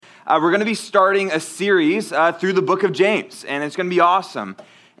we're going to be starting a series through the book of James, and it's going to be awesome.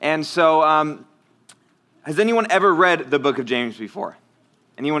 And so, has anyone ever read the book of James before?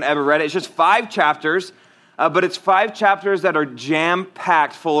 Anyone ever read it? It's just 5 chapters, but it's 5 chapters that are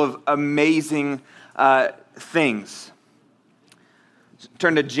jam-packed full of amazing things.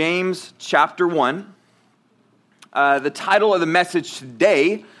 Turn to James chapter 1. The title of the message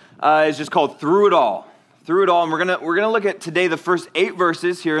today is just called Through It All. Through It All, and we're gonna look at today the first 8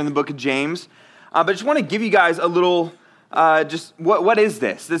 verses here in the book of James. But I just want to give you guys a little, just what is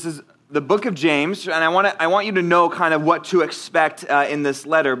this? This is the book of James, and I want you to know kind of what to expect in this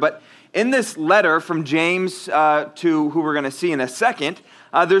letter. But in this letter from James to who we're going to see in a second,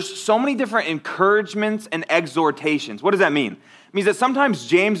 there's so many different encouragements and exhortations. What does that mean? It means that sometimes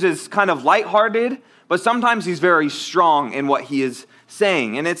James is kind of lighthearted, but sometimes he's very strong in what he is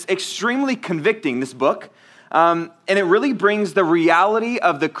saying. And it's extremely convicting, this book. And it really brings the reality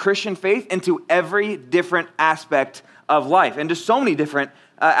of the Christian faith into every different aspect of life, and just so many different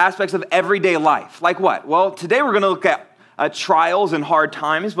aspects of everyday life. Like what? Well, today we're going to look at trials and hard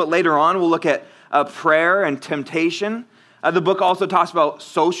times, but later on we'll look at prayer and temptation. The book also talks about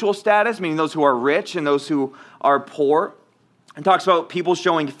social status, meaning those who are rich and those who are poor. It talks about people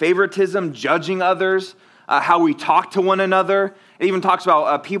showing favoritism, judging others, how we talk to one another. It even talks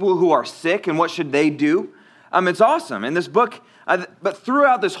about people who are sick and what should they do. It's awesome. In this book, but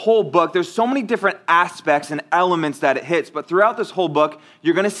throughout this whole book, there's so many different aspects and elements that it hits. But throughout this whole book,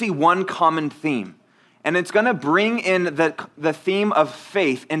 you're going to see one common theme. And it's going to bring in the theme of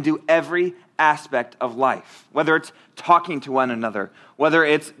faith into every aspect of life, whether it's talking to one another, whether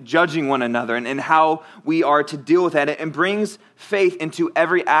it's judging one another, and how we are to deal with that. It brings faith into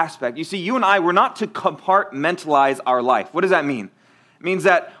every aspect. You see, you and I, we're not to compartmentalize our life. What does that mean? It means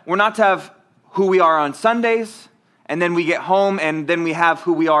that we're not to have who we are on Sundays, and then we get home, and then we have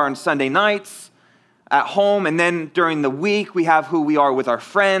who we are on Sunday nights at home, and then during the week, we have who we are with our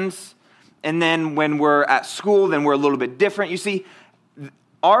friends, and then when we're at school, then we're a little bit different. You see,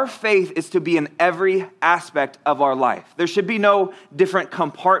 our faith is to be in every aspect of our life. There should be no different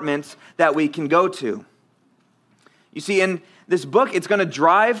compartments that we can go to. You see, in this book, it's going to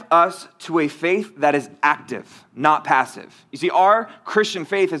drive us to a faith that is active, not passive. You see, our Christian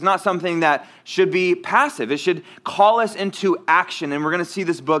faith is not something that should be passive. It should call us into action, and we're going to see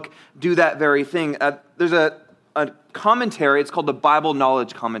this book do that very thing. There's a commentary, it's called the Bible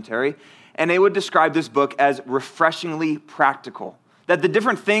Knowledge Commentary, and they would describe this book as refreshingly practical. That the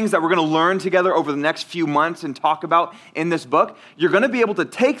different things that we're going to learn together over the next few months and talk about in this book, you're going to be able to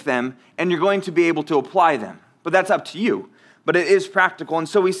take them and you're going to be able to apply them. But that's up to you. But it is practical. And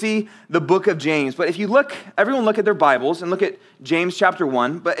so we see the book of James. But if you look, everyone look at their Bibles and look at James chapter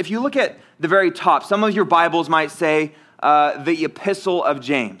 1. But if you look at the very top, some of your Bibles might say the Epistle of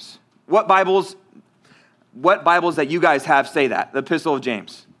James. What Bibles that you guys have say that? The Epistle of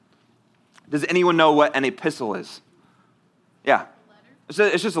James. Does anyone know what an epistle is? Yeah.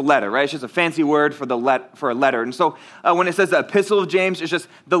 It's just a letter, right? It's just a fancy word for a letter. And so when it says the Epistle of James, it's just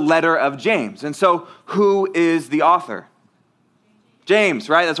the letter of James. And so who is the author? James,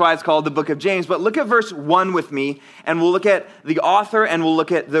 right? That's why it's called the book of James. But look at verse 1 with me, and we'll look at the author and we'll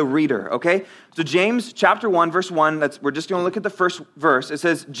look at the reader, okay? So James chapter 1, verse 1, we're just going to look at the first verse. It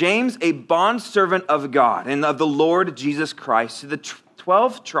says, James, a bondservant of God and of the Lord Jesus Christ, to the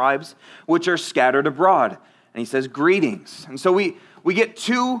 12 tribes which are scattered abroad. And he says, greetings. And so we get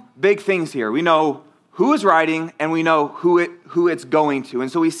 2 big things here. We know who is writing, and we know who it's going to.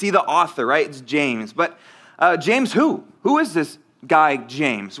 And so we see the author, right? It's James. But James who? Who is this guy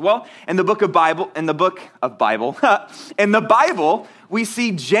James? Well, in the Bible, we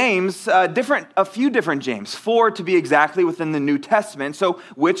see James, a few different James, 4 to be exactly within the New Testament. So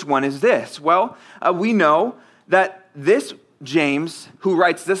which one is this? Well, we know that this James, who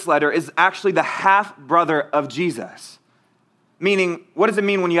writes this letter, is actually the half-brother of Jesus. Meaning, what does it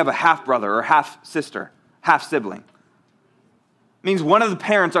mean when you have a half-brother or half-sister, half-sibling? It means one of the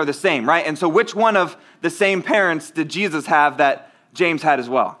parents are the same, right? And so which one of the same parents did Jesus have that James had as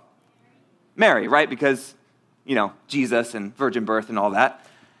well? Mary, right? Because, Jesus and virgin birth and all that.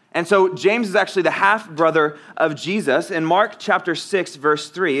 And so James is actually the half-brother of Jesus. In Mark chapter 6, verse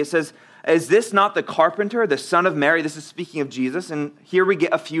 3, it says, is this not the carpenter, the son of Mary? This is speaking of Jesus. And here we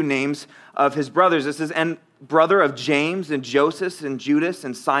get a few names of his brothers. It says, and brother of James and Joseph and Judas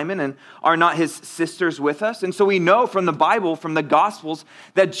and Simon, and are not his sisters with us? And so we know from the Bible, from the Gospels,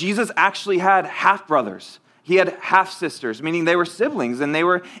 that Jesus actually had half-brothers. He had half-sisters, meaning they were siblings and they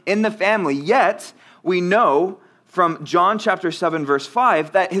were in the family. Yet we know from John chapter 7, verse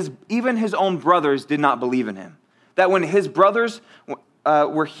 5, that even his own brothers did not believe in him. That when his brothers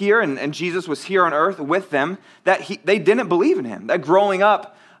were here and Jesus was here on earth with them, that they didn't believe in him. That growing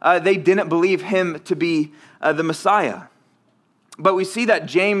up, they didn't believe him to be the Messiah. But we see that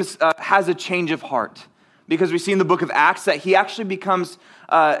James has a change of heart, because we see in the book of Acts that he actually becomes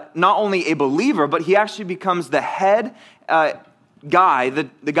not only a believer, but he actually becomes the head guy,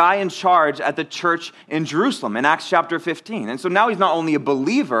 the guy in charge at the church in Jerusalem in Acts chapter 15. And so now he's not only a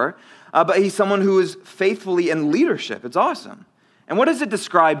believer, but he's someone who is faithfully in leadership. It's awesome. And what does it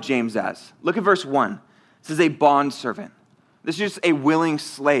describe James as? Look at verse 1. It says a bondservant. This is just a willing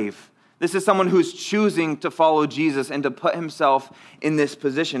slave. This is someone who's choosing to follow Jesus and to put himself in this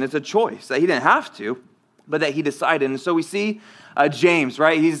position. It's a choice that he didn't have to, but that he decided. And so we see James,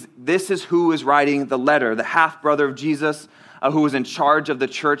 right? This is who is writing the letter, the half-brother of Jesus, who was in charge of the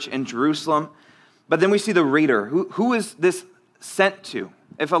church in Jerusalem. But then we see the reader. Who is this sent to?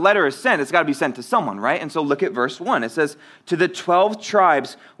 If a letter is sent, it's got to be sent to someone, right? And so look at verse 1. It says, to the 12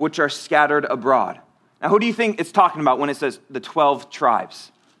 tribes which are scattered abroad. Now, who do you think it's talking about when it says the 12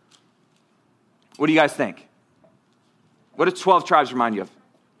 tribes? What do you guys think? What do 12 tribes remind you of?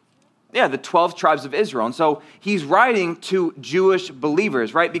 Yeah, the 12 tribes of Israel. And so he's writing to Jewish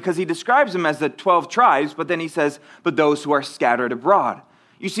believers, right? Because he describes them as the 12 tribes, but then he says, but those who are scattered abroad.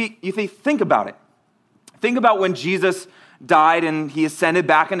 You think about it. Think about when Jesus died and he ascended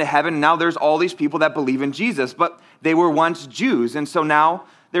back into heaven, and now there's all these people that believe in Jesus, but they were once Jews, and so now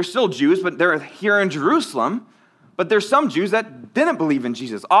they're still Jews, but they're here in Jerusalem, but there's some Jews that didn't believe in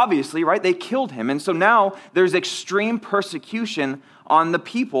Jesus, obviously, right? They killed him, and so now there's extreme persecution on the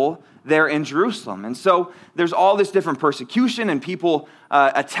people there in Jerusalem, and so there's all this different persecution and people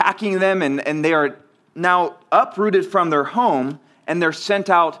attacking them, and they are now uprooted from their home, and they're sent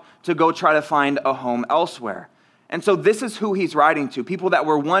out to go try to find a home elsewhere. And so this is who he's writing to, people that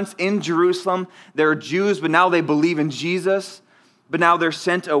were once in Jerusalem. They're Jews, but now they believe in Jesus, but now they're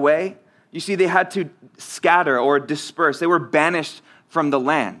sent away. You see, they had to scatter or disperse. They were banished from the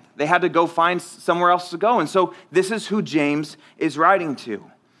land. They had to go find somewhere else to go. And so this is who James is writing to.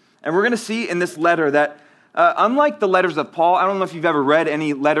 And we're going to see in this letter that unlike the letters of Paul, I don't know if you've ever read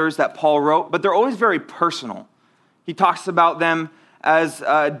any letters that Paul wrote, but they're always very personal. He talks about them as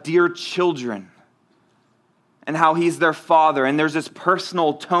dear children, and how he's their father, and there's this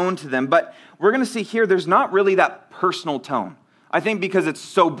personal tone to them. But we're going to see here, there's not really that personal tone. I think because it's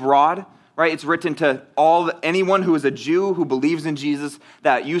so broad, right? It's written to anyone who is a Jew who believes in Jesus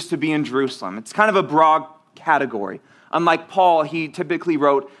that used to be in Jerusalem. It's kind of a broad category. Unlike Paul, he typically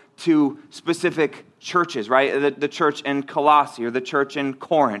wrote to specific churches, right? The church in Colossae, or the church in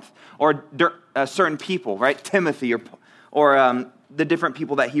Corinth, or certain people, right? Timothy, or the different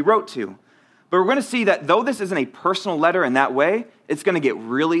people that he wrote to. But we're going to see that though this isn't a personal letter in that way, it's going to get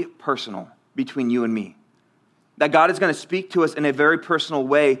really personal between you and me. That God is going to speak to us in a very personal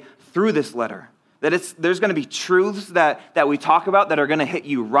way through this letter. That there's going to be truths that we talk about that are going to hit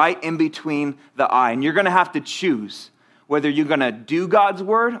you right in between the eye. And you're going to have to choose whether you're going to do God's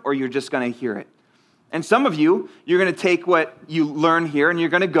word or you're just going to hear it. And some of you're going to take what you learn here and you're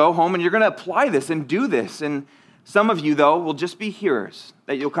going to go home and you're going to apply this and do this. And some of you, though, will just be hearers,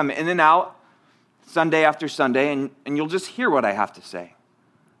 that you'll come in and out Sunday after Sunday, and you'll just hear what I have to say.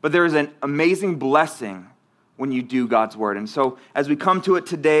 But there is an amazing blessing when you do God's word. And so as we come to it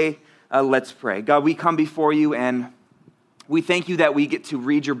today, let's pray. God, we come before you, and we thank you that we get to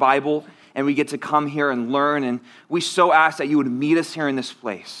read your Bible, and we get to come here and learn, and we so ask that you would meet us here in this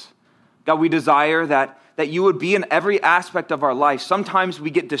place. God, we desire that you would be in every aspect of our life. Sometimes we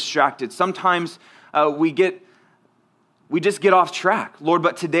get distracted. Sometimes we just get off track, Lord,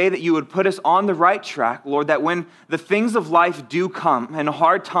 but today that you would put us on the right track, Lord, that when the things of life do come and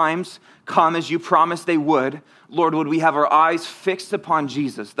hard times come as you promised they would, Lord, would we have our eyes fixed upon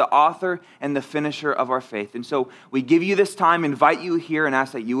Jesus, the author and the finisher of our faith. And so we give you this time, invite you here, and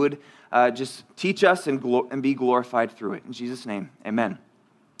ask that you would just teach us and be glorified through it. In Jesus' name, amen.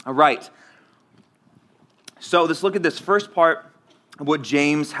 All right. So let's look at this first part of what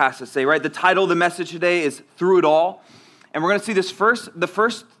James has to say, right? The title of the message today is Through It All. And we're going to see the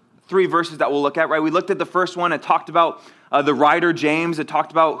first three verses that we'll look at, right? We looked at the first one. It talked about the writer James. It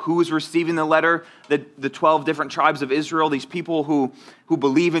talked about who was receiving the letter, the 12 different tribes of Israel, these people who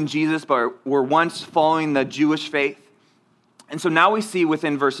believe in Jesus but were once following the Jewish faith. And so now we see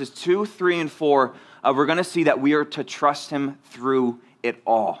within verses 2, 3, and 4, we're going to see that we are to trust him through it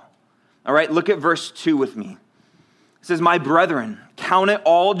all. All right, look at verse 2 with me. It says, "My brethren, count it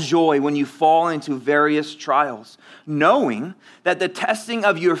all joy when you fall into various trials, knowing that the testing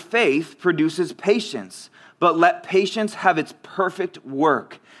of your faith produces patience. But let patience have its perfect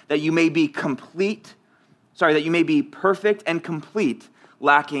work, that you may be complete." that you may be perfect and complete,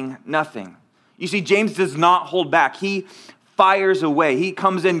 lacking nothing. You see, James does not hold back. He fires away. He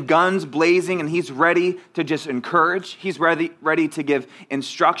comes in guns blazing, and he's ready to just encourage. He's ready to give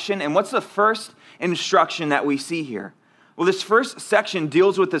instruction. And what's the first instruction that we see here? Well, this first section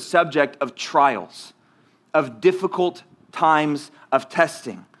deals with the subject of trials, of difficult times of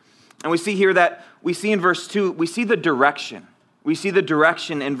testing. And we see here that, we see in verse 2, we see the direction. We see the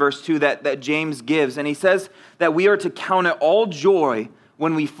direction in verse 2 that James gives. And he says that we are to count it all joy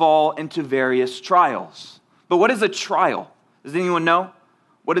when we fall into various trials. But what is a trial? Does anyone know?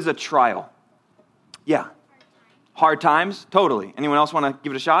 What is a trial? Yeah. Hard times? Totally. Anyone else want to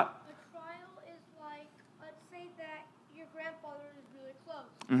give it a shot? A trial is like, let's say that your grandfather is really close.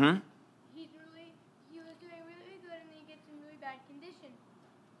 Mm-hmm. He was doing really good, and then he gets in really bad condition.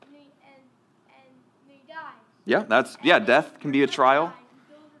 And he dies. Yeah, death can be a trial.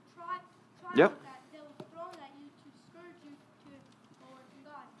 Those are trials Yep. that they'll throw at you to discourage you to go to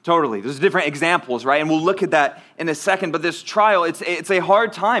God. Totally. There's different examples, right? And we'll look at that in a second. But this trial, it's a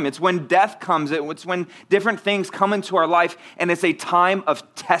hard time. It's when death comes. It's when different things come into our life. And it's a time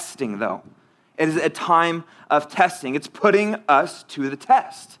of testing, though. It is a time of testing. It's putting us to the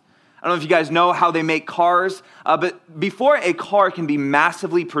test. I don't know if you guys know how they make cars, but before a car can be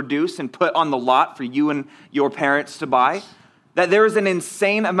massively produced and put on the lot for you and your parents to buy, that there is an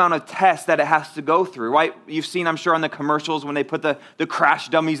insane amount of tests that it has to go through, right? You've seen, I'm sure, on the commercials when they put the crash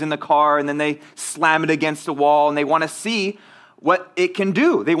dummies in the car and then they slam it against the wall and they want to see what it can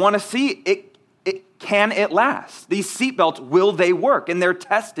do. They want to see can it last? These seatbelts, will they work? And they're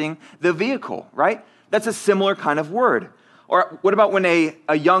testing the vehicle, right? That's a similar kind of word. Or what about when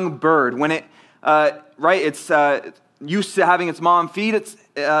a young bird, when it, it's used to having its mom feed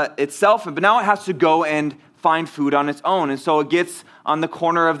itself, but now it has to go and find food on its own. And so it gets on the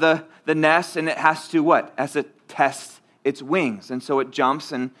corner of the nest, and it has to what? It has to test its wings. And so it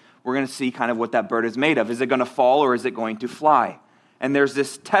jumps, and we're going to see kind of what that bird is made of. Is it going to fall, or is it going to fly? And there's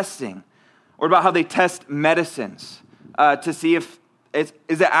this testing. What about how they test medicines to see if is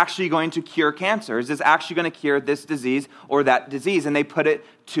it actually going to cure cancer? Is this actually going to cure this disease or that disease? And they put it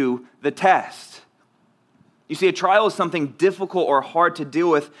to the test. You see, a trial is something difficult or hard to deal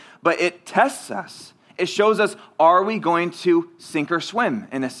with, but it tests us. It shows us, are we going to sink or swim,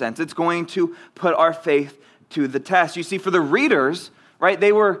 in a sense? It's going to put our faith to the test. You see, for the readers, right,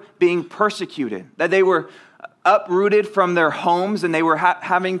 they were being persecuted, that they were uprooted from their homes, and they were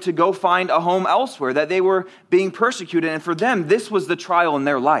having to go find a home elsewhere, that they were being persecuted. And for them, this was the trial in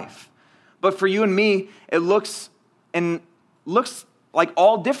their life. But for you and me, it looks like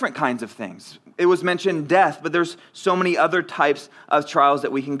all different kinds of things. It was mentioned death, but there's so many other types of trials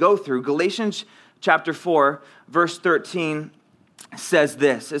that we can go through. Galatians chapter 4, verse 13 says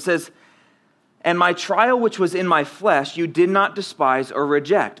this. It says, "And my trial which was in my flesh, you did not despise or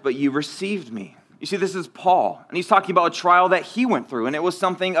reject, but you received me." You see, this is Paul, and he's talking about a trial that he went through, and it was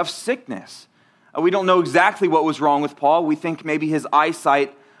something of sickness. We don't know exactly what was wrong with Paul. We think maybe his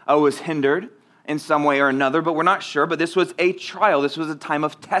eyesight was hindered in some way or another, but we're not sure. But this was a trial. This was a time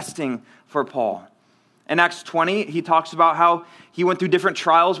of testing for Paul. In Acts 20, he talks about how he went through different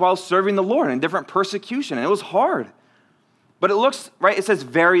trials while serving the Lord and different persecution, and it was hard. But it looks, right, it says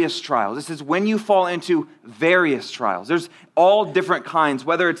various trials. It says when you fall into various trials. There's all different kinds,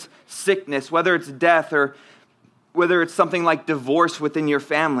 whether it's sickness, whether it's death, or whether it's something like divorce within your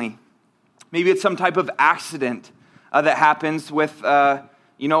family. Maybe it's some type of accident that happens with, a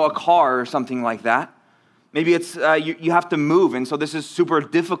car or something like that. Maybe it's you have to move, and so this is super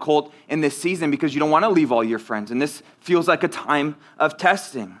difficult in this season because you don't want to leave all your friends, and this feels like a time of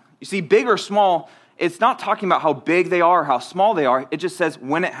testing. You see, big or small, it's not talking about how big they are, how small they are. It just says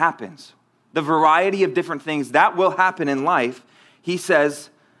when it happens. The variety of different things that will happen in life, he says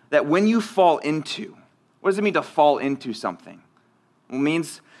that when you fall into, what does it mean to fall into something? It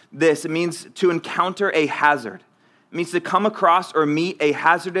means this. It means to encounter a hazard. It means to come across or meet a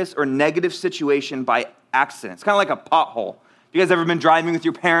hazardous or negative situation by accident. It's kind of like a pothole. Have you guys ever been driving with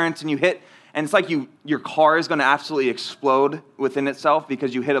your parents and you hit, and it's like your car is going to absolutely explode within itself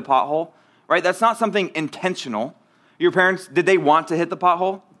because you hit a pothole? Right? That's not something intentional. Your parents, did they want to hit the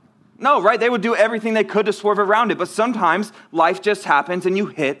pothole? No, right? They would do everything they could to swerve around it. But sometimes life just happens and you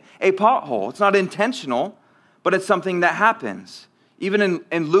hit a pothole. It's not intentional, but it's something that happens. Even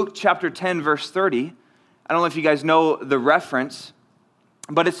in Luke chapter 10, verse 30, I don't know if you guys know the reference,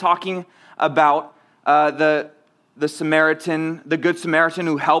 but it's talking about the Good Samaritan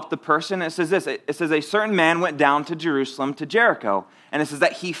who helped the person. It says this, it says, a certain man went down to Jerusalem, to Jericho, and it says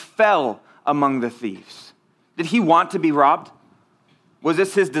that he fell among the thieves. Did he want to be robbed? Was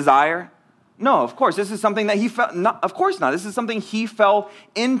this his desire? No, of course. This is something that he fell, of course not. This is something he fell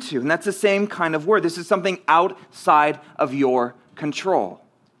into. And that's the same kind of word. This is something outside of your control.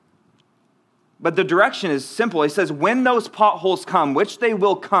 But the direction is simple. He says, when those potholes come, which they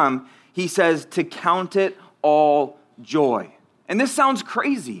will come, he says to count it all joy. And this sounds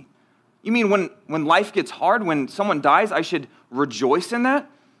crazy. You mean when life gets hard, when someone dies, I should rejoice in that?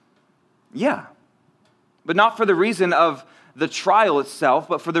 Yeah. But not for the reason of the trial itself,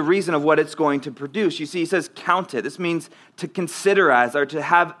 but for the reason of what it's going to produce. You see, he says count it. This means to consider as, or to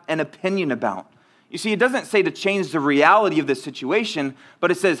have an opinion about. You see, it doesn't say to change the reality of the situation,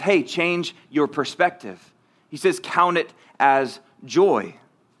 but it says, hey, change your perspective. He says count it as joy.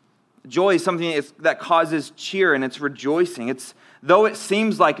 Joy is something that causes cheer and it's rejoicing. It's though it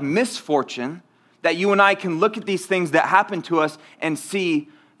seems like misfortune, that you and I can look at these things that happen to us and see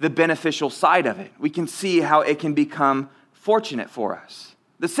the beneficial side of it. We can see how it can become fortunate for us.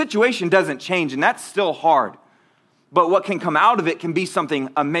 The situation doesn't change, and that's still hard. But what can come out of it can be something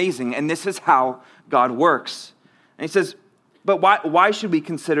amazing, and this is how God works. And he says, but why should we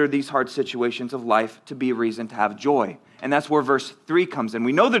consider these hard situations of life to be a reason to have joy? And that's where verse 3 comes in.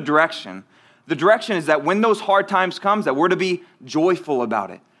 We know the direction. The direction is that when those hard times come, that we're to be joyful about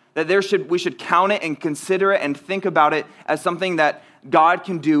it. That we should count it and consider it and think about it as something that God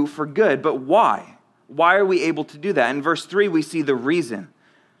can do for good. But why? Why are we able to do that? In verse 3, we see the reason.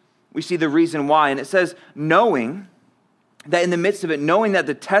 We see the reason why. And it says, knowing that in the midst of it, knowing that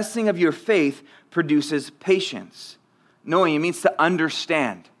the testing of your faith produces patience. Knowing, it means to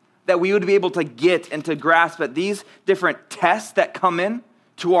understand. That we would be able to get and to grasp that these different tests that come in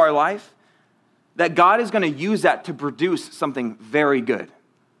to our life, that God is going to use that to produce something very good.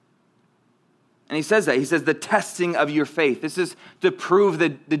 And he says that. He says the testing of your faith. This is to prove the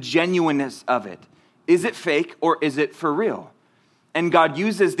genuineness of it. Is it fake or is it for real? And God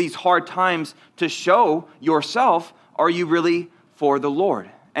uses these hard times to show yourself, are you really for the Lord?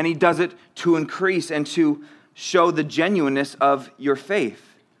 And he does it to increase and to show the genuineness of your faith.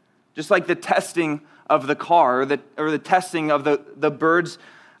 Just like the testing of the car or the testing of the bird's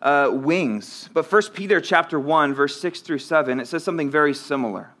wings. But 1 Peter chapter 1, verse 6 through 7, it says something very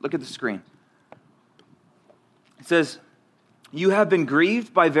similar. Look at the screen. It says, you have been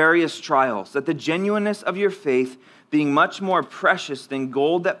grieved by various trials, that the genuineness of your faith, being much more precious than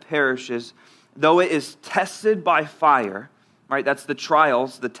gold that perishes, though it is tested by fire, right? That's the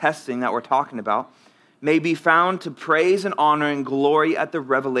trials, the testing that we're talking about, may be found to praise and honor and glory at the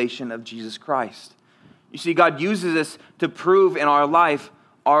revelation of Jesus Christ. You see, God uses this to prove in our life,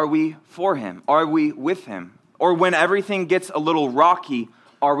 are we for him? Are we with him? Or when everything gets a little rocky,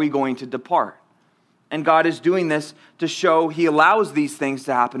 are we going to depart? And God is doing this to show he allows these things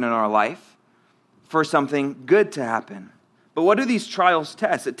to happen in our life for something good to happen. But what do these trials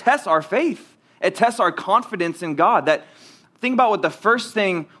test? It tests our faith. It tests our confidence in God. That think about what the first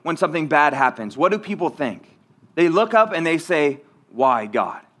thing when something bad happens. What do people think? They look up and they say, why,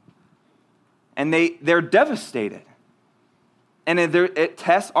 God? And they're devastated. And it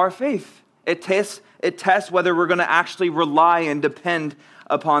tests our faith. It tests whether we're going to actually rely and depend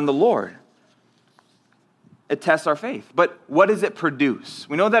upon the Lord. It tests our faith. But what does it produce?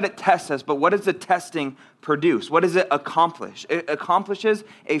 We know that it tests us, but what does the testing produce? What does it accomplish? It accomplishes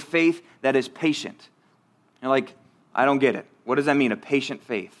a faith that is patient. You're like, I don't get it. What does that mean, a patient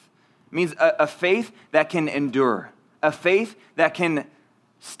faith? It means a faith that can endure. A faith that can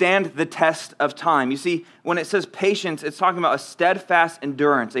stand the test of time. You see, when it says patience, it's talking about a steadfast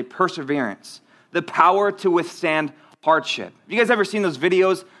endurance, a perseverance, the power to withstand hardship. Have you guys ever seen those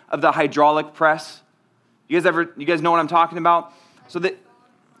videos of the hydraulic press? You guys know what I'm talking about? So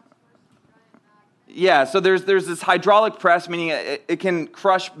there's this hydraulic press, meaning it can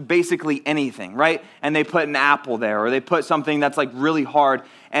crush basically anything, right? And they put an apple there, or they put something that's like really hard,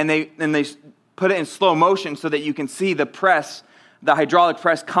 and they put it in slow motion so that you can see the hydraulic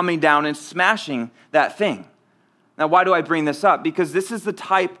press coming down and smashing that thing. Now, why do I bring this up? Because this is the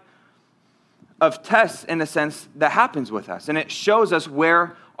type of test, in a sense, that happens with us, and it shows us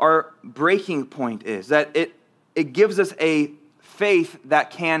where our breaking point is, that it gives us a faith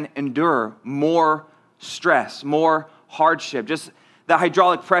that can endure more stress, more hardship. Just the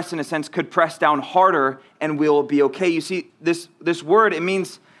hydraulic press, in a sense, could press down harder and we'll be okay. You see, this word, it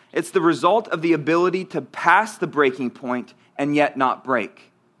means it's the result of the ability to pass the breaking point and yet not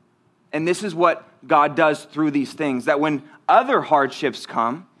break. And this is what God does through these things, that when other hardships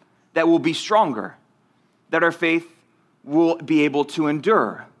come, that we'll be stronger, that our faith will be able to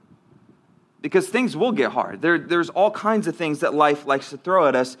endure. Because things will get hard. There's all kinds of things that life likes to throw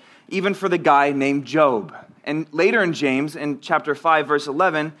at us, even for the guy named Job. And later in James, in chapter 5, verse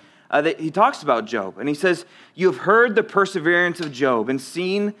 11, that he talks about Job. And he says, "You have heard the perseverance of Job and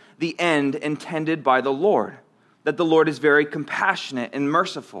seen the end intended by the Lord, that the Lord is very compassionate and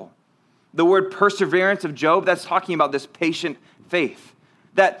merciful." The word perseverance of Job, that's talking about this patient faith.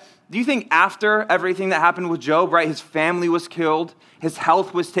 That, do you think after everything that happened with Job, right, his family was killed, his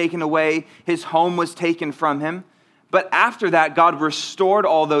health was taken away, his home was taken from him, but after that, God restored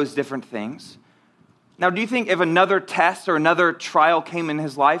all those different things. Now, do you think if another test or another trial came in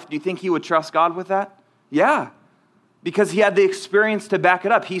his life, do you think he would trust God with that? Yeah, because he had the experience to back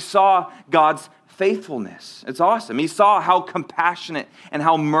it up. He saw God's faithfulness. It's awesome. He saw how compassionate and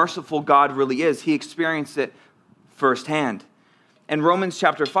how merciful God really is. He experienced it firsthand. And Romans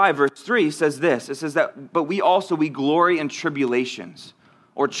chapter 5, verse 3 says this. It says that, "But we glory in tribulations,"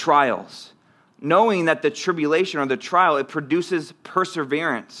 or trials, knowing that the tribulation or the trial, it produces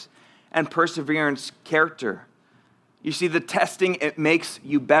perseverance, and perseverance, character. You see, the testing, it makes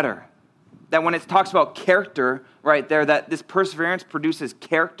you better. That when it talks about character right there, that this perseverance produces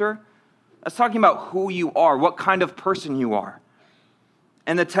character, that's talking about who you are, what kind of person you are.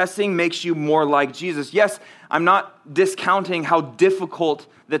 And the testing makes you more like Jesus. Yes, I'm not discounting how difficult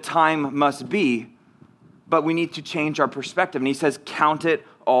the time must be, but we need to change our perspective. And he says, count it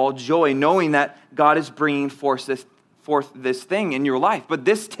all joy, knowing that God is bringing forth this thing in your life. But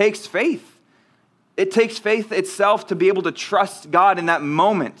this takes faith. It takes faith itself to be able to trust God in that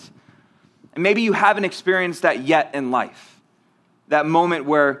moment. And maybe you haven't experienced that yet in life. That moment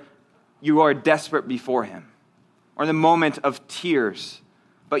where you are desperate before him, or the moment of tears,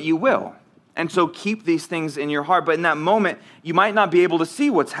 but you will. And so keep these things in your heart. But in that moment, you might not be able to see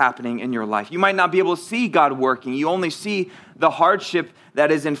what's happening in your life. You might not be able to see God working. You only see the hardship that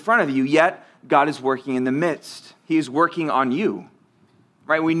is in front of you, yet God is working in the midst. He is working on you,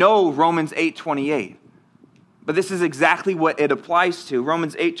 right? We know Romans 8:28, but this is exactly what it applies to.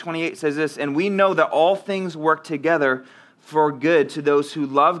 Romans 8:28 says this, "And we know that all things work together for good to those who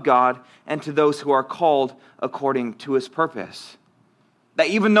love God and to those who are called according to his purpose." That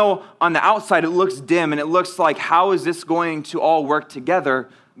even though on the outside it looks dim and it looks like, how is this going to all work together?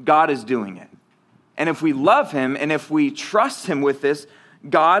 God is doing it. And if we love him and if we trust him with this,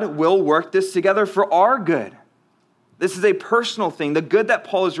 God will work this together for our good. This is a personal thing. The good that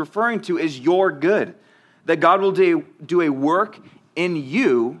Paul is referring to is your good. That God will do a work in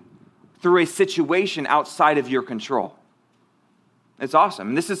you through a situation outside of your control. It's awesome.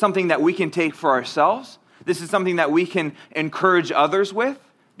 And this is something that we can take for ourselves. This is something that we can encourage others with,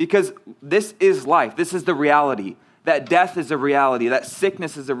 because this is life. This is the reality. That death is a reality. That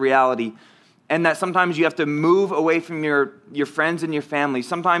sickness is a reality. And that sometimes you have to move away from your friends and your family.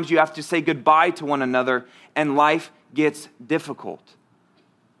 Sometimes you have to say goodbye to one another, and life gets difficult.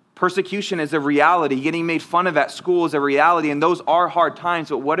 Persecution is a reality. Getting made fun of at school is a reality, and those are hard times.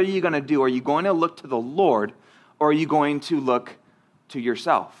 But what are you going to do? Are you going to look to the Lord, or are you going to look to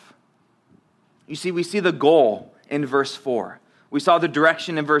yourself? You see, we see the goal in verse 4. We saw the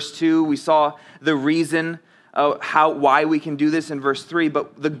direction in verse 2. We saw the reason why we can do this in verse 3.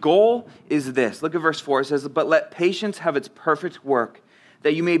 But the goal is this. Look at verse 4. It says, "But let patience have its perfect work,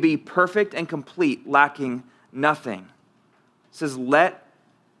 that you may be perfect and complete, lacking nothing." It says, let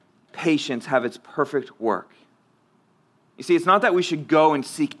patience have its perfect work. You see, it's not that we should go and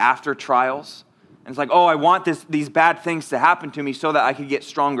seek after trials. And it's like, oh, I want these bad things to happen to me so that I could get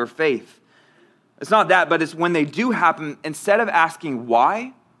stronger faith. It's not that, but it's when they do happen, instead of asking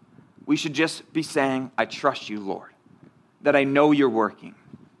why, we should just be saying, I trust you, Lord, that I know you're working,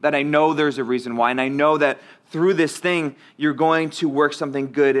 that I know there's a reason why, and I know that through this thing, you're going to work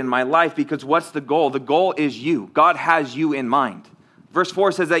something good in my life, because what's the goal? The goal is you. God has you in mind. Verse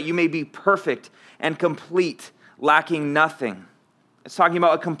 4 says that you may be perfect and complete, lacking nothing. It's talking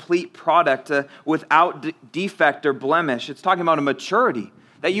about a complete product without defect or blemish. It's talking about a maturity,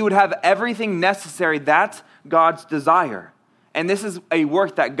 that you would have everything necessary. That's God's desire. And this is a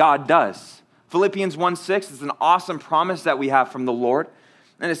work that God does. Philippians 1:6 is an awesome promise that we have from the Lord.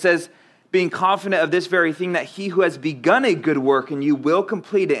 And it says, being confident of this very thing, that he who has begun a good work in you will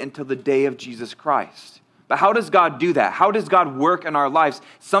complete it until the day of Jesus Christ. But how does God do that? How does God work in our lives?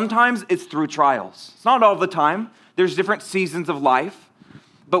 Sometimes it's through trials. It's not all the time. There's different seasons of life.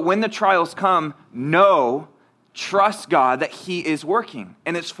 But when the trials come, trust God that he is working.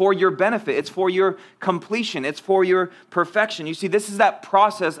 And it's for your benefit. It's for your completion. It's for your perfection. You see, this is that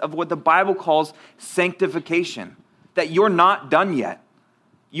process of what the Bible calls sanctification. That you're not done yet.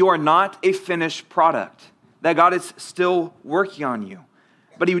 You are not a finished product. That God is still working on you.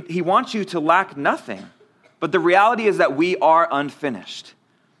 But he wants you to lack nothing. But the reality is that we are unfinished.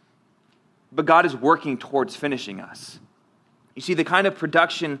 But God is working towards finishing us. You see, the kind of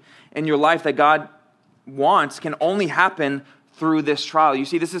production in your life that God wants can only happen through this trial. You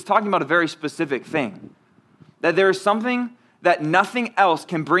see, this is talking about a very specific thing. That there is something that nothing else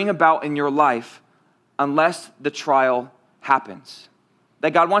can bring about in your life unless the trial happens.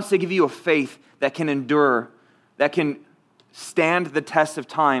 That God wants to give you a faith that can endure, that can stand the test of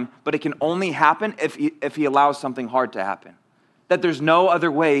time, but it can only happen if he allows something hard to happen. That there's no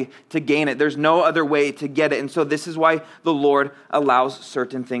other way to gain it. There's no other way to get it. And so this is why the Lord allows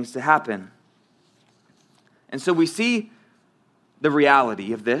certain things to happen. And so we see the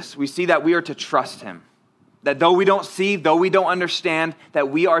reality of this. We see that we are to trust him. That though we don't see, though we don't understand, that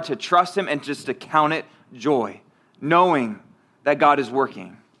we are to trust him and just to count it joy, knowing that God is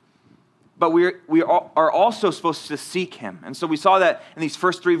working. But we are also supposed to seek him. And so we saw that in these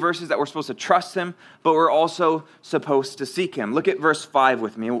first 3 verses that we're supposed to trust him, but we're also supposed to seek him. Look at verse 5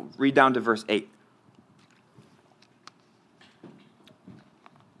 with me. We'll read down to verse 8.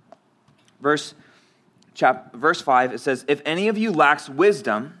 Verse 5, it says, if any of you lacks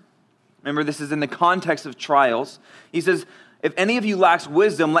wisdom, remember this is in the context of trials, he says, if any of you lacks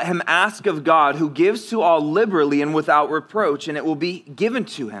wisdom, let him ask of God, who gives to all liberally and without reproach, and it will be given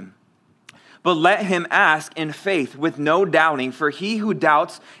to him. But let him ask in faith with no doubting, for he who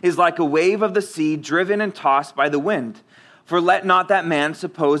doubts is like a wave of the sea driven and tossed by the wind. For let not that man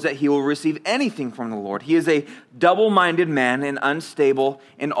suppose that he will receive anything from the Lord. He is a double-minded man and unstable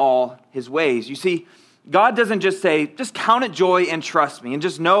in all his ways. You see, God doesn't just say, just count it joy and trust me, and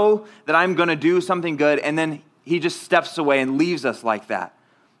just know that I'm going to do something good, and then he just steps away and leaves us like that.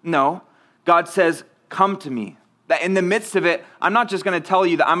 No, God says, come to me. That in the midst of it, I'm not just going to tell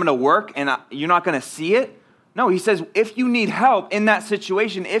you that I'm going to work and you're not going to see it. No, he says, if you need help in that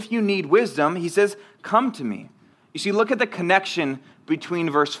situation, if you need wisdom, he says, come to me. You see, look at the connection between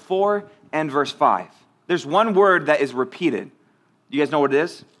verse 4 and verse 5. There's one word that is repeated. You guys know what it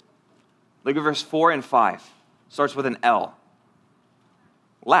is? Look at verse 4 and 5. Starts with an L.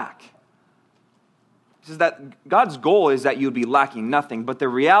 Lack. He says that God's goal is that you'd be lacking nothing, but the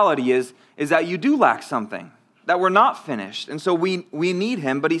reality is that you do lack something, that we're not finished. And so we need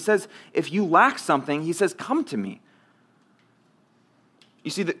him, but he says, if you lack something, he says, come to me. You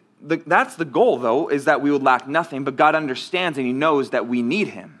see, that's the goal, though, is that we would lack nothing, but God understands and he knows that we need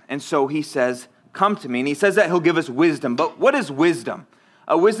him. And so he says, come to me. And he says that he'll give us wisdom. But what is wisdom?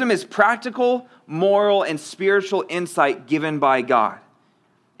 Wisdom is practical, moral, and spiritual insight given by God.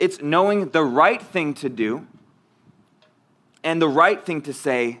 It's knowing the right thing to do and the right thing to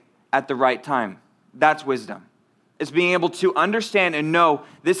say at the right time. That's wisdom. It's being able to understand and know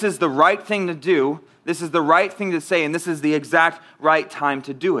this is the right thing to do, this is the right thing to say, and this is the exact right time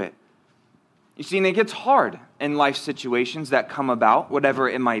to do it. You see, and it gets hard in life situations that come about, whatever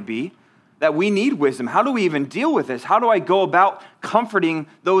it might be, that we need wisdom. How do we even deal with this? How do I go about comforting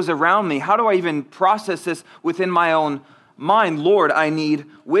those around me? How do I even process this within my own mind? Lord, I need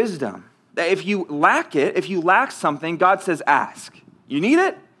wisdom. That if you lack it, if you lack something, God says, ask. You need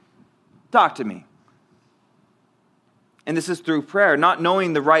it? Talk to me. And this is through prayer, not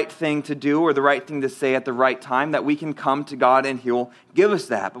knowing the right thing to do or the right thing to say at the right time, that we can come to God and he'll give us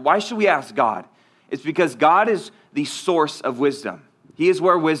that. But why should we ask God? It's because God is the source of wisdom. He is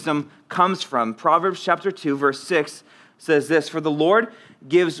where wisdom comes from. Proverbs chapter 2, verse 6 says this, for the Lord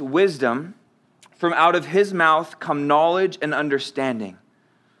gives wisdom, from out of his mouth come knowledge and understanding.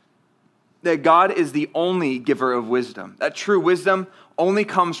 That God is the only giver of wisdom. That true wisdom only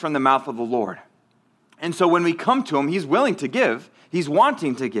comes from the mouth of the Lord. And so when we come to him, he's willing to give. He's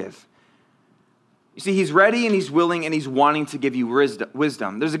wanting to give. You see, he's ready and he's willing and he's wanting to give you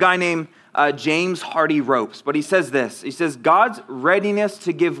wisdom. There's a guy named James Hardy Ropes, but he says this. He says, God's readiness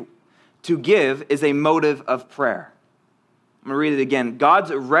to give is a motive of prayer. I'm going to read it again.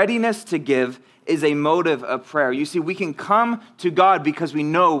 God's readiness to give is a motive of prayer. You see, we can come to God because we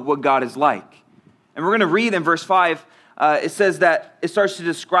know what God is like. And we're going to read in verse 5, it says that it starts to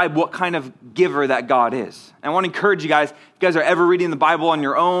describe what kind of giver that God is. And I want to encourage you guys, if you guys are ever reading the Bible on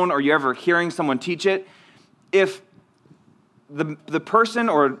your own or you're ever hearing someone teach it, if the person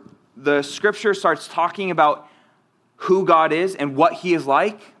or the scripture starts talking about who God is and what he is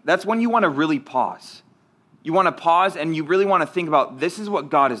like, that's when you want to really pause. You want to pause and you really want to think about, this is what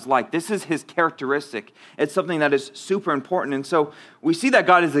God is like. This is his characteristic. It's something that is super important. And so we see that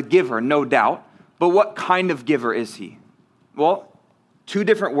God is a giver, no doubt. But what kind of giver is he? Well, 2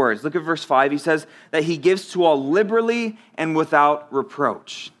 different words. Look at verse 5. He says that he gives to all liberally and without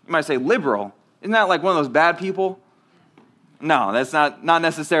reproach. You might say, liberal. Isn't that like one of those bad people? No, that's not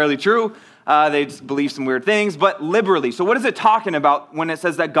necessarily true. They believe some weird things, but liberally. So what is it talking about when it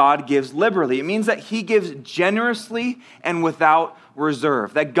says that God gives liberally? It means that he gives generously and without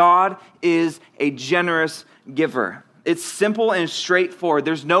reserve, that God is a generous giver. It's simple and straightforward.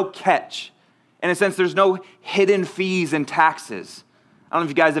 There's no catch. In a sense, there's no hidden fees and taxes. I don't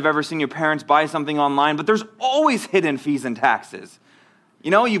know if you guys have ever seen your parents buy something online, but there's always hidden fees and taxes. You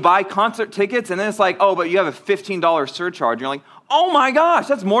know, you buy concert tickets and then it's like, oh, but you have a $15 surcharge. You're like, oh my gosh,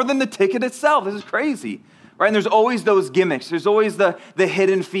 that's more than the ticket itself. This is crazy, right? And there's always those gimmicks. There's always the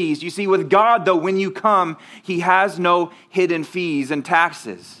hidden fees. You see, with God, though, when you come, he has no hidden fees and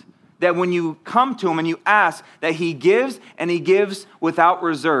taxes. That when you come to him and you ask, that he gives and he gives without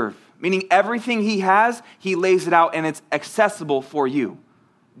reserve. Meaning everything he has, he lays it out and it's accessible for you.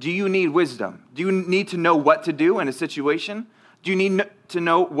 Do you need wisdom? Do you need to know what to do in a situation? Do you need to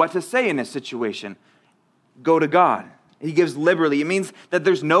know what to say in a situation? Go to God. He gives liberally. It means that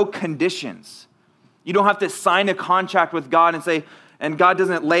there's no conditions. You don't have to sign a contract with God and say, and God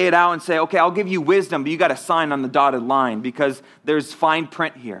doesn't lay it out and say, okay, I'll give you wisdom, but you got to sign on the dotted line because there's fine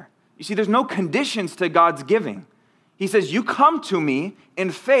print here. You see, there's no conditions to God's giving. He says, you come to me in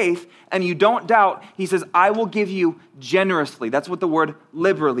faith and you don't doubt. He says, I will give you generously. That's what the word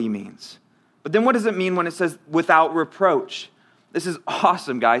liberally means. But then what does it mean when it says without reproach? This is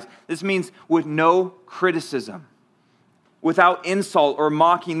awesome, guys. This means with no criticism, without insult or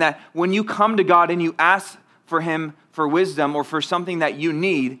mocking, that when you come to God and you ask for him for wisdom or for something that you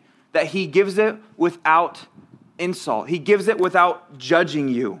need, that he gives it without insult. He gives it without judging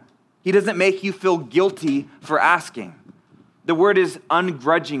you. He doesn't make you feel guilty for asking. The word is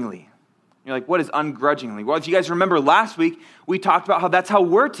ungrudgingly. You're like, what is ungrudgingly? Well, if you guys remember last week, we talked about how that's how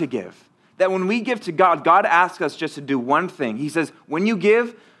we're to give. That when we give to God, God asks us just to do one thing. He says, when you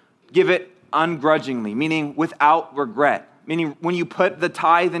give it ungrudgingly, meaning without regret. Meaning when you put the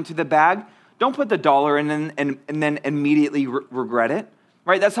tithe into the bag, don't put the dollar in and then immediately regret it.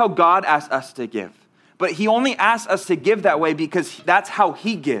 Right? That's how God asks us to give. But he only asks us to give that way because that's how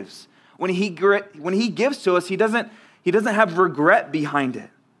he gives. When he gives to us, he doesn't have regret behind it.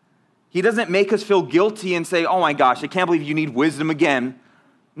 He doesn't make us feel guilty and say, oh my gosh, I can't believe you need wisdom again.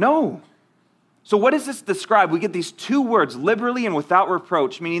 No. So what does this describe? We get these two words, liberally and without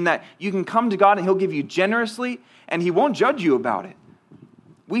reproach, meaning that you can come to God and he'll give you generously and he won't judge you about it.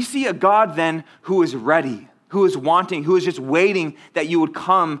 We see a God then who is ready, who is wanting, who is just waiting that you would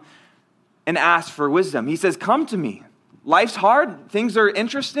come and ask for wisdom. He says, come to me. Life's hard. Things are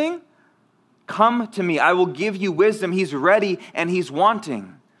interesting. Come to me. I will give you wisdom. He's ready and he's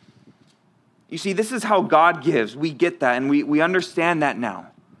wanting. You see, this is how God gives. We get that and we understand that now.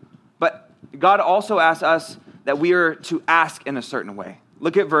 But God also asks us that we are to ask in a certain way.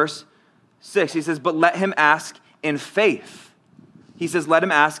 Look at verse 6. He says, but let him ask in faith. He says, let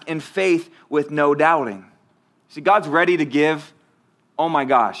him ask in faith with no doubting. See, God's ready to give. Oh my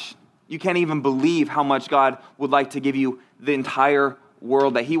gosh. You can't even believe how much God would like to give you the entire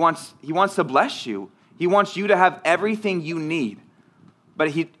world, that he wants to bless you. He wants you to have everything you need. But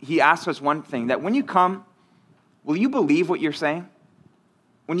he asks us one thing, that when you come, will you believe what you're saying?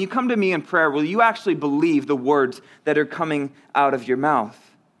 When you come to me in prayer, will you actually believe the words that are coming out of your mouth?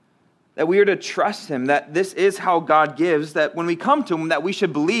 That we are to trust him, that this is how God gives, that when we come to him, that we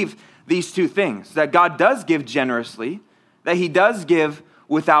should believe these two things, that God does give generously, that he does give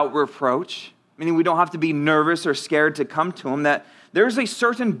without reproach, meaning we don't have to be nervous or scared to come to him, that there's a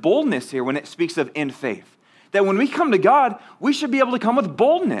certain boldness here when it speaks of in faith. That when we come to God, we should be able to come with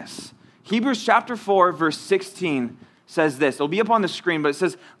boldness. Hebrews chapter 4, verse 16 says this. It'll be up on the screen, but it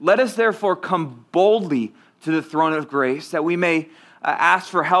says, let us therefore come boldly to the throne of grace, that we may ask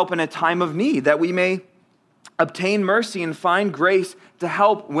for help in a time of need, that we may obtain mercy and find grace to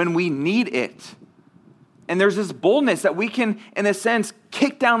help when we need it. And there's this boldness that we can, in a sense,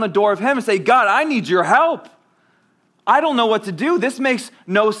 kick down the door of heaven and say, God, I need your help. I don't know what to do. This makes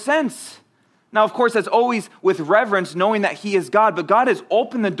no sense. Now, of course, that's always with reverence, knowing that he is God, but God has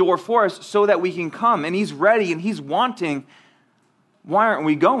opened the door for us so that we can come, and he's ready and he's wanting. Why aren't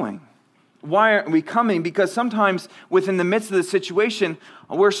we going? Why aren't we coming? Because sometimes within the midst of the situation,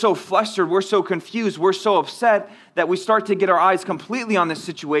 we're so flustered, we're so confused, we're so upset that we start to get our eyes completely on the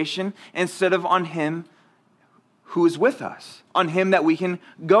situation instead of on him who is with us, on him that we can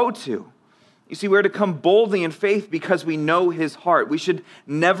go to. You see, we're to come boldly in faith because we know his heart. We should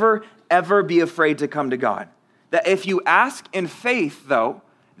never, ever be afraid to come to God. That if you ask in faith, though,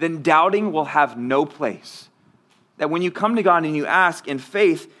 then doubting will have no place. That when you come to God and you ask in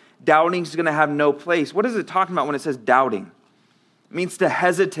faith, doubting is going to have no place. What is it talking about when it says doubting? It means to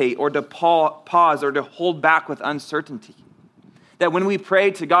hesitate or to pause or to hold back with uncertainty. That when we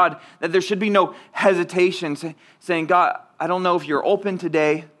pray to God, that there should be no hesitation saying, God, I don't know if you're open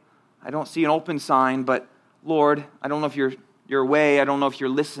today. I don't see an open sign, but Lord, I don't know if you're away. I don't know if you're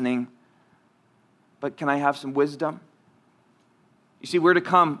listening, but can I have some wisdom? You see, we're to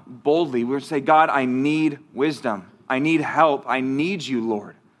come boldly. We're to say, God, I need wisdom. I need help. I need you,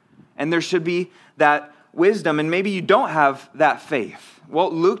 Lord. And there should be that wisdom, and maybe you don't have that faith.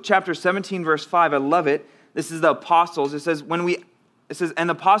 Well, Luke chapter 17, verse 5, I love it. This is the apostles. It says, and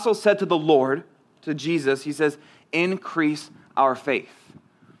the apostles said to the Lord, to Jesus, he says, increase our faith.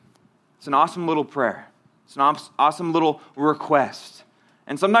 It's an awesome little prayer. It's an awesome little request.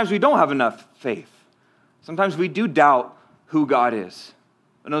 And sometimes we don't have enough faith. Sometimes we do doubt who God is.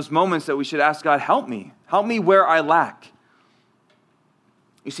 In those moments that we should ask God, help me where I lack.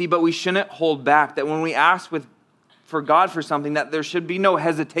 You see, but we shouldn't hold back, that when we ask for God for something, that there should be no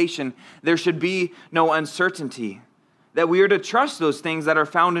hesitation, there should be no uncertainty, that we are to trust those things that are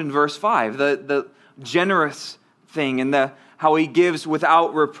found in verse 5, the generous thing and how he gives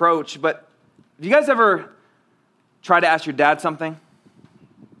without reproach. But have you guys ever tried to ask your dad something?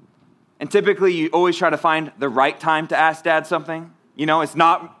 And typically, you always try to find the right time to ask dad something. You know, it's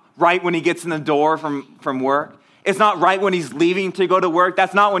not right when he gets in the door from work. It's not right when he's leaving to go to work.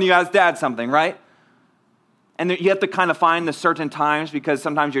 That's not when you ask dad something, right? And you have to kind of find the certain times because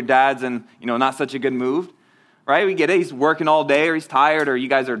sometimes your dad's in, not such a good mood, right? We get it. He's working all day or he's tired or you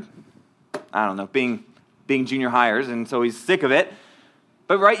guys are, I don't know, being junior hires and so he's sick of it.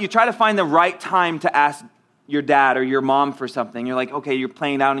 But, right, you try to find the right time to ask your dad or your mom for something. You're like, okay, you're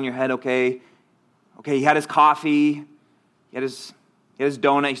playing out in your head, okay, he had his coffee, he had his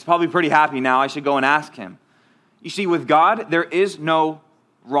donut, he's probably pretty happy now, I should go and ask him. You see, with God, there is no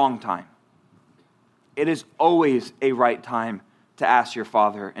wrong time. It is always a right time to ask your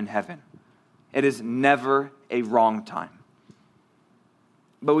Father in heaven. It is never a wrong time.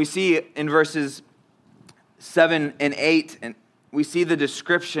 But we see in verses 7 and 8, and we see the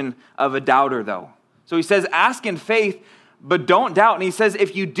description of a doubter, though. So he says, ask in faith, but don't doubt. And he says,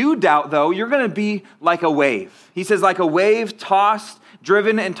 if you do doubt, though, you're going to be like a wave. He says, like a wave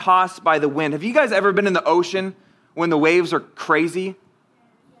driven and tossed by the wind. Have you guys ever been in the ocean when the waves are crazy?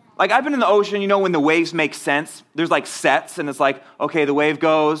 Like, I've been in the ocean, when the waves make sense. There's like sets, and it's like, okay, the wave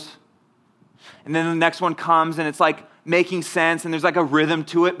goes, and then the next one comes, and it's like making sense, and there's like a rhythm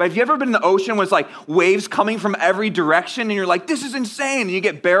to it. But have you ever been in the ocean when it's like waves coming from every direction, and you're like, this is insane, and you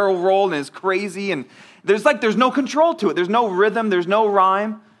get barrel rolled, and it's crazy, and there's no control to it. There's no rhythm, there's no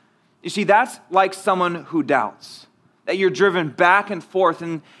rhyme. You see, that's like someone who doubts, that you're driven back and forth,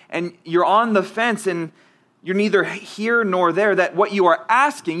 and you're on the fence, and you're neither here nor there, that what you are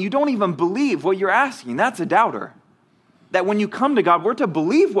asking, you don't even believe what you're asking. That's a doubter. That when you come to God, we're to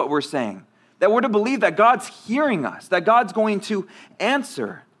believe what we're saying. That we're to believe that God's hearing us, that God's going to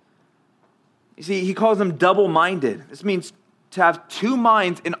answer. You see, he calls them double-minded. This means to have two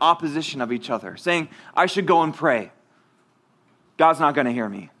minds in opposition of each other, saying, I should go and pray. God's not going to hear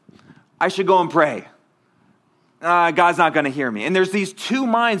me. I should go and pray. God's not going to hear me. And there's these two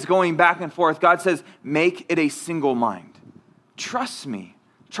minds going back and forth. God says, make it a single mind. Trust me.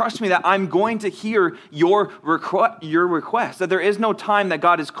 Trust me that I'm going to hear your request, that there is no time that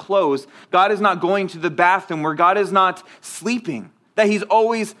God is closed. God is not going to the bathroom, where God is not sleeping, that he's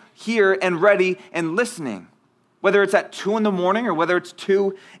always here and ready and listening, whether it's at 2 a.m. or whether it's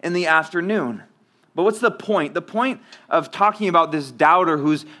 2 p.m. But what's the point? The point of talking about this doubter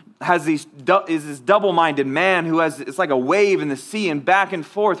is this double-minded man who it's like a wave in the sea and back and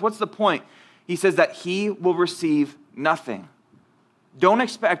forth. What's the point? He says that he will receive nothing. Don't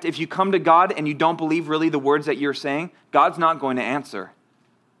expect, if you come to God and you don't believe really the words that you're saying, God's not going to answer.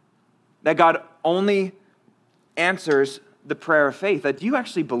 That God only answers the prayer of faith. That do you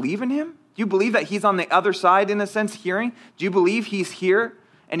actually believe in him? Do you believe that he's on the other side, in a sense, hearing? Do you believe he's here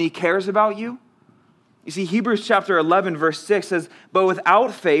and he cares about you? You see, Hebrews chapter 11, verse 6 says, but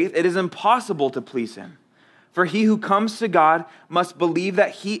without faith, it is impossible to please him. For he who comes to God must believe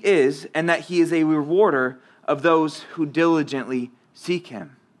that he is, and that he is a rewarder of those who diligently seek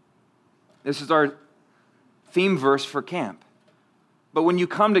him. This is our theme verse for camp. But when you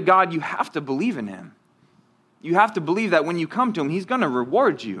come to God, you have to believe in him. You have to believe that when you come to him, he's going to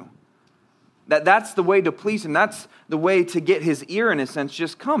reward you. That's the way to please him. That's the way to get his ear, in a sense.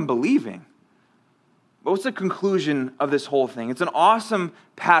 Just come believing. But what's the conclusion of this whole thing? It's an awesome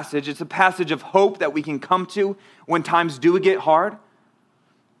passage. It's a passage of hope that we can come to when times do get hard.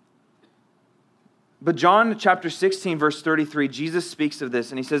 But John chapter 16, verse 33, Jesus speaks of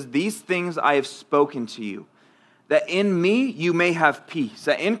this, and he says, these things I have spoken to you, that in me you may have peace.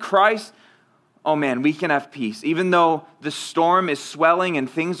 That in Christ, oh man, we can have peace. Even though the storm is swelling and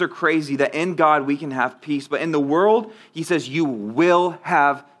things are crazy, that in God we can have peace. But in the world, he says, you will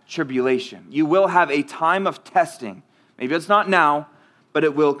have tribulation. You will have a time of testing. Maybe it's not now, but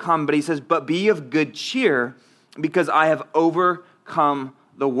it will come. But he says, but be of good cheer, because I have overcome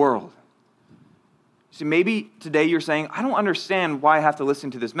the world. See, maybe today you're saying, I don't understand why I have to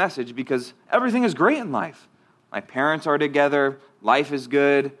listen to this message, because everything is great in life. My parents are together, life is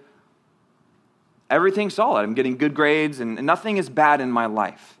good, everything's solid. I'm getting good grades, and nothing is bad in my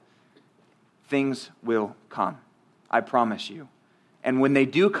life. Things will come, I promise you. And when they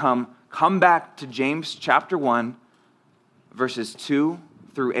do come back to James chapter 1, verses 2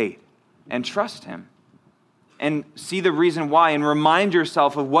 through 8, and trust him. And see the reason why, and remind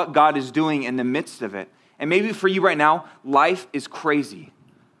yourself of what God is doing in the midst of it. And maybe for you right now, life is crazy.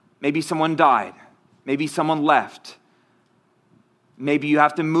 Maybe someone died. Maybe someone left. Maybe you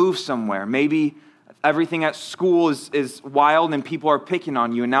have to move somewhere. Maybe everything at school is wild and people are picking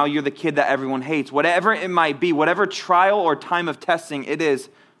on you, and now you're the kid that everyone hates. Whatever it might be, whatever trial or time of testing it is,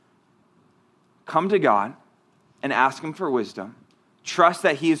 come to God and ask him for wisdom. Trust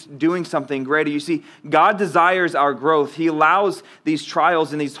that he is doing something greater. You see, God desires our growth. He allows these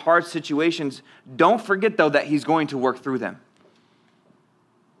trials and these hard situations. Don't forget, though, that he's going to work through them.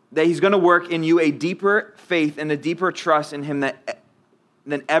 That he's going to work in you a deeper faith and a deeper trust in him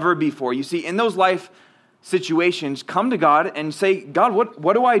than ever before. You see, in those life situations, come to God and say, God,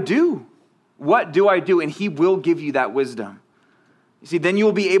 what do I do? What do I do? And he will give you that wisdom. You see, then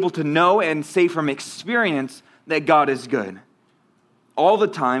you'll be able to know and say from experience that God is good. All the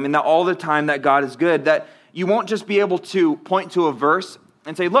time, and that all the time that God is good, that you won't just be able to point to a verse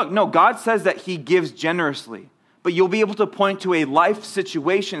and say, look, no, God says that he gives generously. But you'll be able to point to a life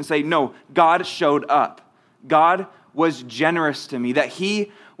situation and say, no, God showed up. God was generous to me, that he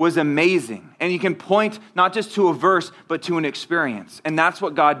was amazing. And you can point not just to a verse, but to an experience. And that's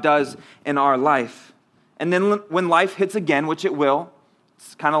what God does in our life. And then when life hits again, which it will,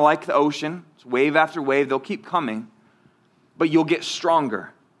 it's kind of like the ocean, it's wave after wave, they'll keep coming. But you'll get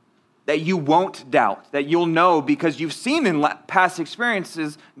stronger, that you won't doubt, that you'll know because you've seen in past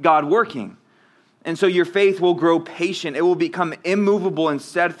experiences God working. And so your faith will grow patient. It will become immovable and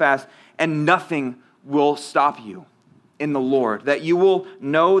steadfast, and nothing will stop you in the Lord. That you will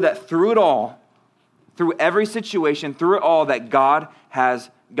know that through it all, through every situation, through it all, that God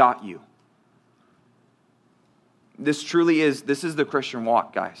has got you. This is the Christian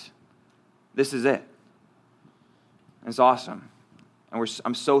walk, guys. This is it. It's awesome. And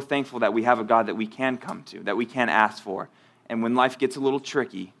I'm so thankful that we have a God that we can come to, that we can ask for. And when life gets a little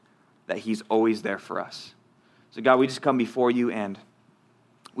tricky, that he's always there for us. So God, we just come before you, and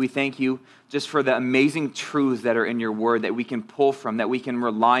we thank you just for the amazing truths that are in your word that we can pull from, that we can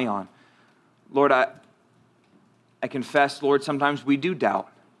rely on. Lord, I confess, Lord, sometimes we do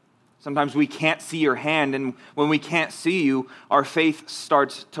doubt. Sometimes we can't see your hand, and when we can't see you, our faith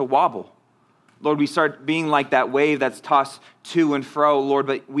starts to wobble. Lord, we start being like that wave that's tossed to and fro, Lord,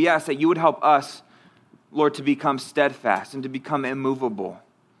 but we ask that you would help us, Lord, to become steadfast and to become immovable.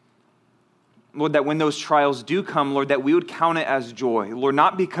 Lord, that when those trials do come, Lord, that we would count it as joy. Lord,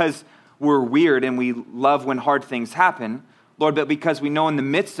 not because we're weird and we love when hard things happen, Lord, but because we know in the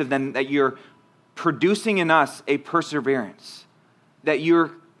midst of them that you're producing in us a perseverance, that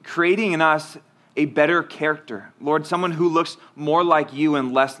you're creating in us a better character. Lord, someone who looks more like you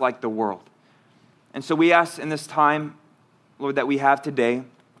and less like the world. And so we ask in this time, Lord, that we have today,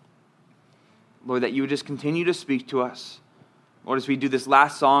 Lord, that you would just continue to speak to us. Lord, as we do this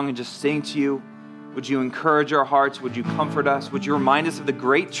last song and just sing to you, would you encourage our hearts? Would you comfort us? Would you remind us of the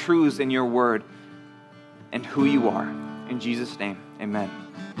great truths in your word and who you are? In Jesus' name, amen.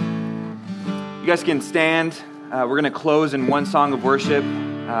 You guys can stand. We're going to close in one song of worship.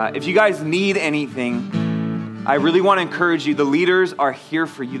 If you guys need anything, I really want to encourage you. The leaders are here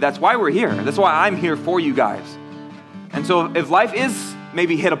for you. That's why we're here. That's why I'm here for you guys. And so if life is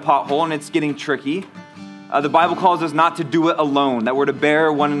maybe hit a pothole and it's getting tricky, the Bible calls us not to do it alone, that we're to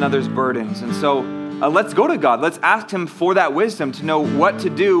bear one another's burdens. And so let's go to God. Let's ask him for that wisdom to know what to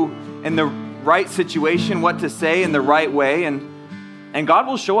do in the right situation, what to say in the right way. And God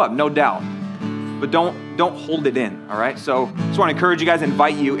will show up, no doubt. But don't hold it in, all right? So I just want to encourage you guys,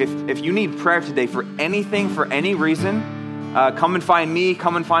 invite you. If you need prayer today for anything, for any reason, come and find me,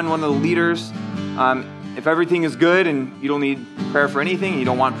 come and find one of the leaders. If everything is good and you don't need prayer for anything and you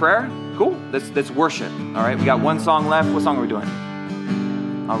don't want prayer, cool, that's worship, all right? We got one song left. What song are we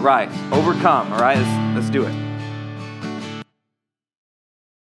doing? All right, Overcome, all right? Let's do it.